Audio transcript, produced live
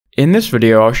In this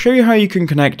video, I'll show you how you can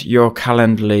connect your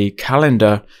Calendly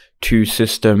calendar to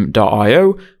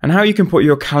system.io and how you can put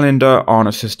your calendar on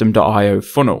a system.io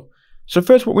funnel. So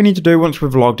first, what we need to do once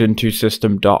we've logged into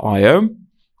system.io,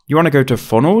 you want to go to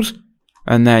funnels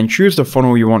and then choose the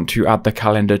funnel you want to add the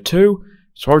calendar to.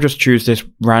 So I'll just choose this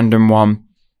random one.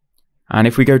 And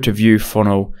if we go to view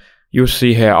funnel, you'll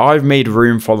see here, I've made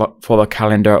room for the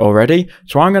calendar already.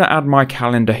 So I'm going to add my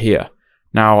calendar here.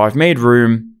 Now I've made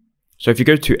room. So if you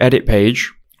go to edit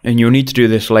page, and you'll need to do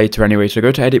this later anyway, so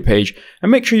go to edit page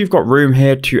and make sure you've got room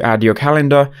here to add your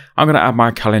calendar. I'm going to add my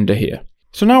calendar here.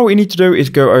 So now what you need to do is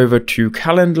go over to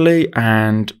Calendly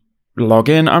and log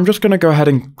in. I'm just going to go ahead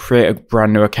and create a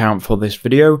brand new account for this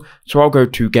video. So I'll go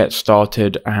to get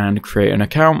started and create an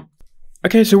account.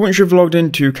 Okay, so once you've logged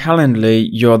into Calendly,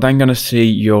 you're then going to see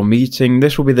your meeting.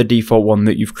 This will be the default one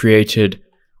that you've created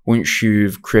once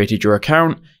you've created your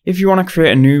account. If you want to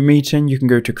create a new meeting, you can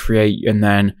go to create and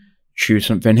then choose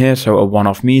something here, so a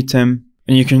one-off meeting.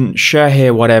 And you can share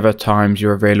here whatever times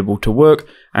you're available to work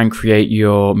and create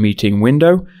your meeting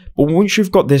window. But once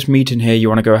you've got this meeting here, you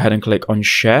want to go ahead and click on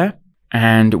share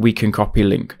and we can copy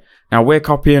link. Now we're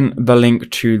copying the link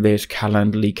to this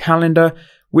Calendly calendar,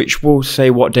 which will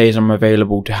say what days I'm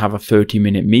available to have a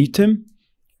 30-minute meeting.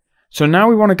 So now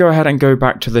we want to go ahead and go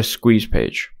back to this squeeze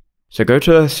page. So go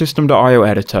to the system.io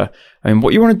editor, and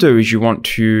what you want to do is you want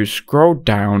to scroll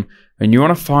down and you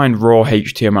want to find raw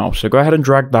HTML. So go ahead and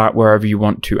drag that wherever you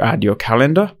want to add your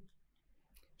calendar.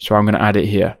 So I'm going to add it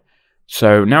here.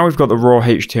 So now we've got the raw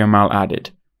HTML added.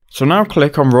 So now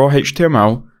click on raw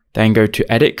HTML, then go to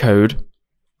edit code.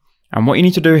 And what you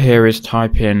need to do here is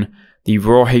type in the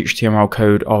raw HTML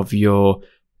code of your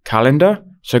calendar.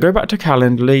 So go back to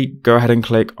Calendly, go ahead and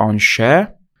click on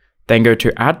share, then go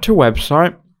to add to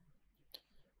website.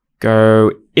 Go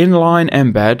inline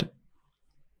embed,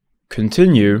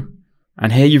 continue,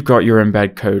 and here you've got your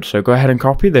embed code. So go ahead and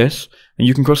copy this, and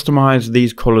you can customize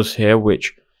these colors here,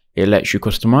 which it lets you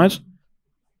customize.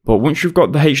 But once you've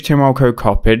got the HTML code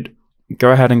copied, go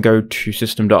ahead and go to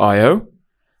system.io,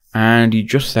 and you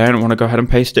just then want to go ahead and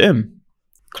paste it in.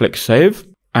 Click save,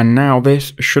 and now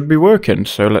this should be working.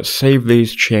 So let's save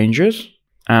these changes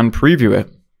and preview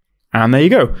it. And there you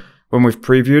go. When we've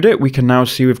previewed it, we can now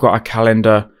see we've got a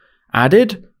calendar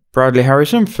added, Bradley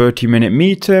Harrison, 30-minute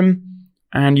meeting,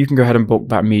 and you can go ahead and book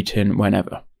that meeting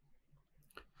whenever.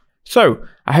 So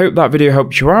I hope that video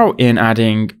helped you out in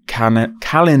adding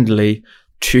Calendly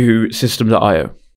to system.io.